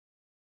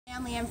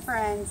family and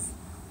friends,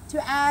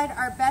 to add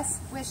our best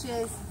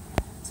wishes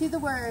to the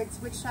words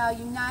which shall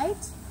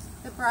unite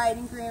the bride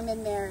and groom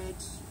in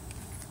marriage.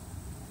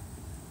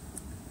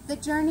 The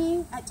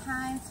journey at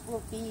times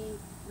will be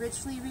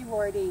richly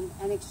rewarding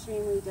and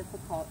extremely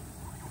difficult,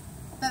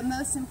 but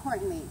most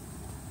importantly,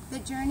 the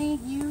journey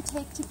you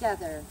take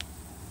together.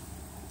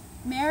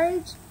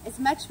 Marriage is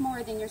much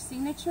more than your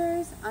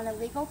signatures on a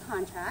legal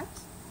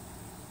contract.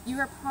 You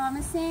are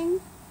promising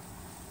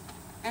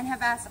and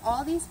have asked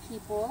all these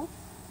people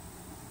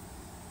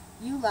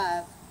you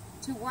love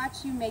to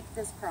watch you make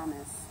this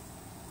promise,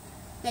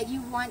 that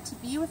you want to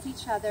be with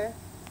each other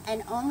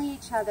and only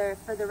each other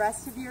for the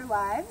rest of your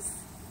lives,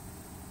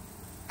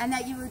 and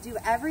that you will do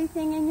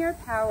everything in your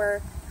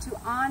power to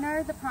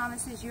honor the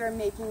promises you are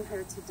making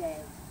here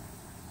today.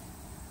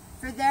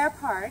 For their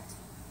part,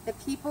 the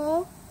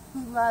people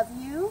who love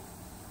you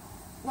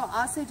will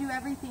also do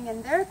everything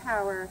in their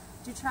power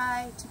to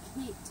try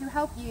to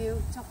help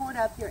you to hold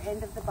up your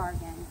end of the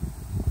bargain.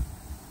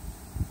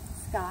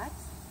 Scott?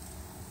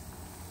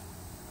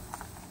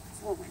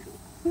 Oh,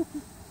 Wendy.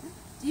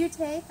 Do you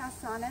take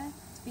Oxana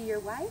to be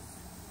your wife,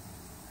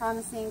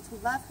 promising to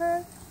love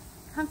her,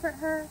 comfort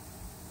her,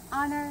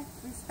 honor,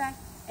 respect,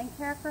 and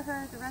care for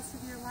her the rest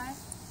of your life?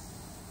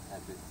 I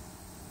do.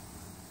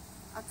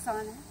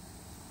 Oxana,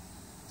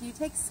 do you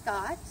take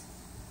Scott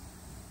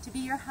to be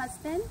your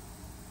husband,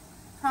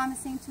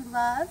 promising to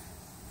love,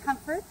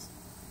 comfort,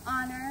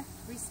 honor,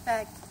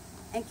 respect,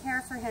 and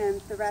care for him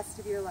the rest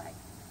of your life?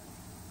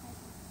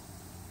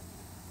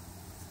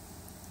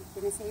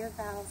 You're going to say your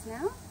vows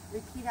now.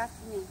 Repeat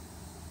after me.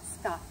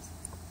 Scott.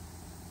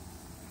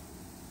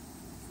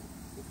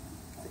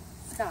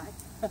 Scott.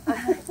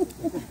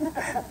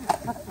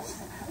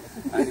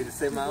 I need to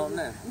say my own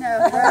name.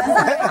 No,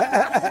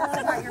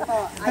 that's not your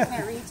fault. I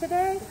can't read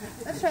today.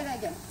 Let's try that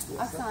again.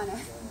 Oxana.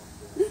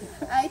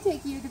 I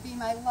take you to be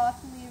my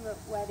lawfully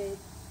wedded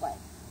wife.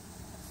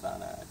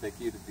 Oxana, I take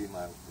you to be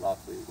my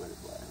lawfully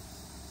wedded wife.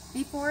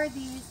 Before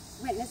these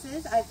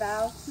witnesses, I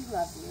vow to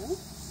love you.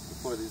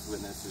 Before these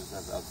witnesses,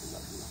 I vow to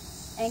love you.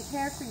 And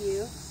care for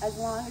you as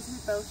long as we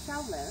both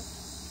shall live.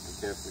 And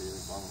care for you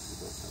as long as we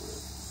both shall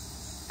live.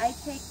 I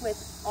take with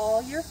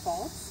all your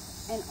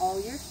faults and all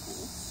your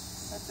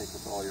strengths. I take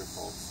with all your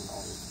faults and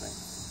all your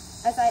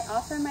strengths. As I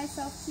offer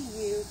myself to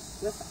you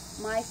with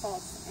my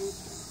faults and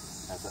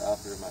strengths. As I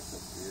offer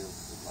myself to you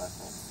with my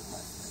faults and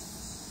my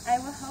strengths.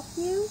 I will help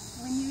you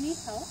when you need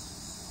help.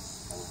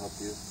 I will help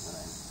you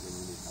when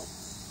you need help.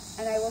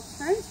 And I will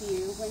turn to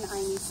you when I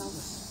need help.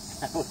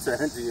 I will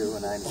turn to you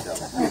when I need help.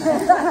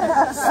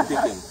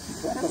 Speaking.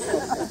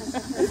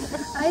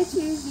 I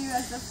choose you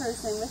as the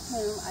person with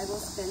whom I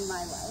will spend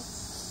my life.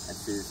 I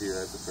choose you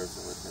as the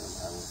person with whom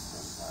I will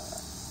spend my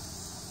life.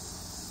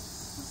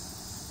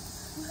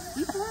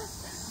 You can.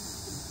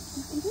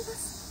 You can do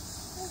this.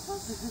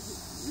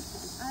 You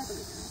can. I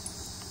believe in it.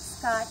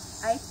 Scott,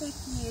 I take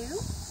you.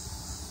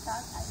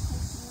 Scott, I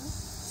take you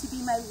to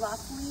be my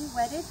lawfully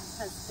wedded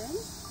husband.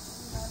 To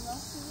be my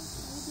lawfully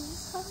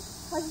wedded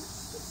husband. Fine.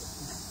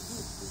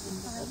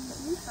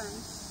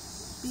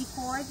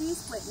 Before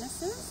these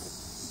witnesses.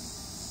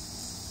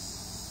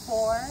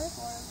 For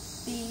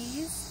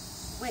these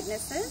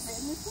witnesses.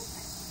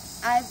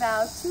 I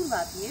vow to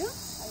love you.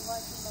 I vow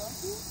to love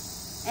you.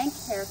 And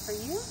care for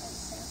you. And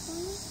care for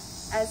you.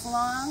 As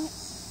long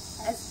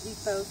as we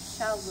both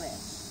shall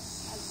live.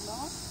 As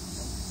long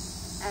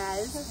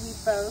as we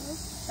both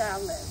shall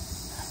live.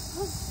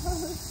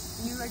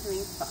 You are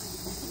doing fine.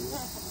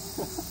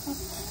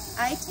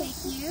 I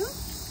take you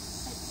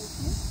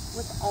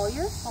with all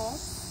your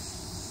faults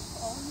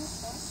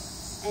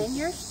and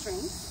your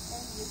strengths.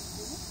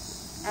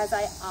 As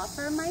I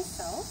offer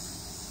myself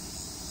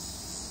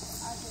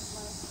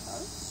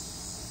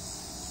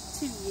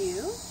to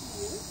you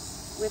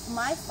with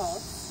my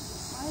faults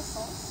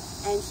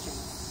and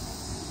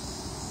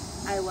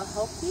strengths. I will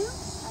help you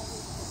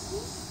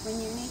when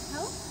you need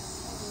help,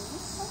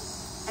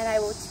 and I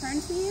will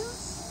turn to you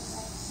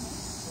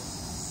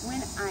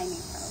when I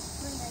need help.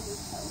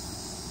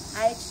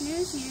 I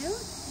choose you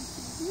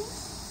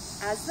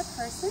as the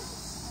person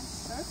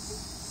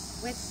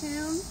with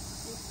whom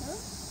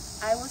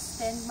I will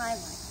spend my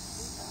life.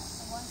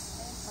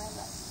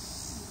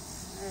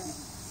 All right.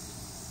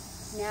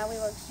 Now we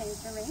will exchange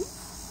the ring.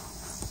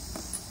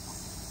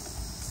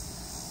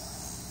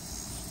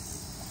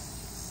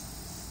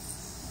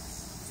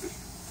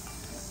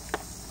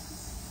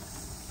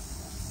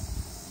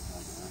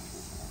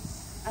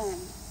 All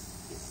right.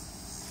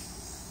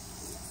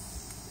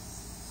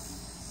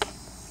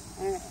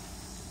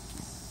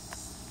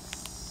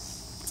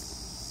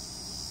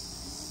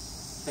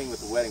 The thing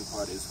with the wedding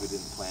part is we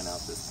didn't plan out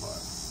this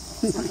part.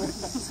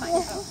 I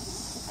know.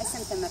 I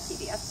sent them a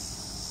PDF.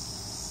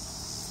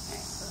 All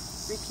right.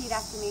 Repeat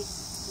after me.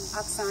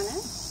 Oxana.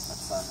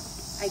 Oxana.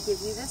 I give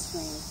you this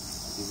ring.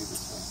 I give you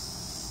this ring.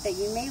 That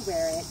you may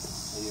wear it.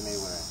 That you may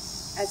wear it.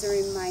 As a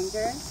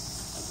reminder.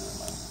 As a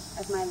reminder.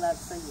 Of my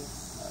love for you.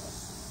 My love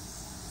for you.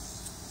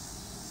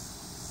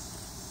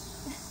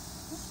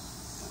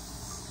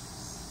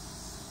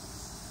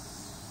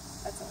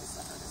 That's always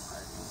the hardest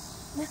part.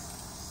 You'll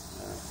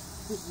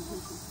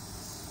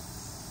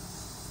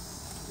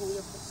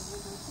put the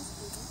hand on his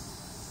finger.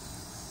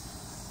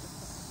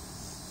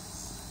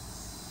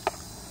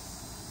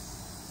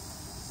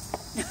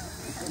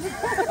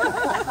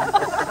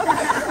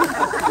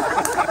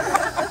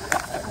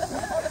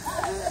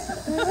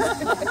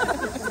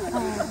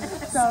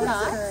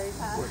 Scott,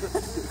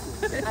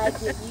 I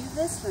give you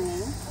this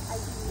ring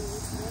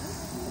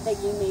that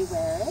you may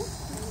wear it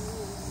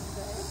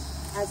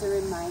as a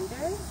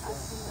reminder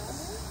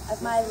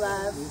of my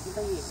love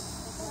for you.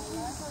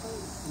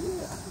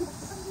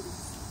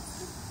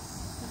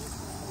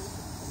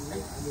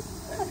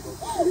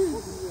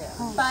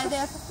 By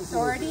the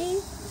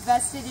authority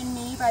vested in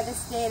me by the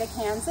state of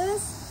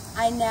Kansas,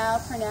 I now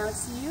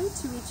pronounce you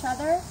to each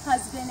other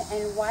husband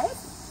and wife.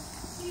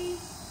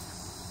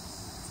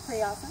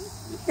 Pretty awesome.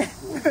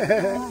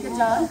 Good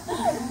job. All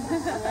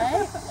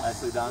right.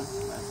 Nicely done.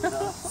 Nicely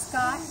done.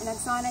 Scott and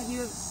Oxana, you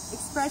have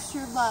expressed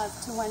your love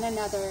to one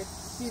another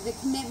through the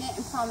commitment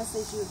and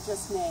promises you have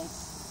just made.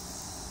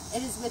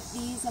 It is with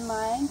these in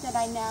mind that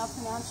I now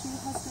pronounce you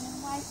husband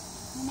and wife.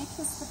 You may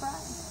kiss the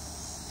bride.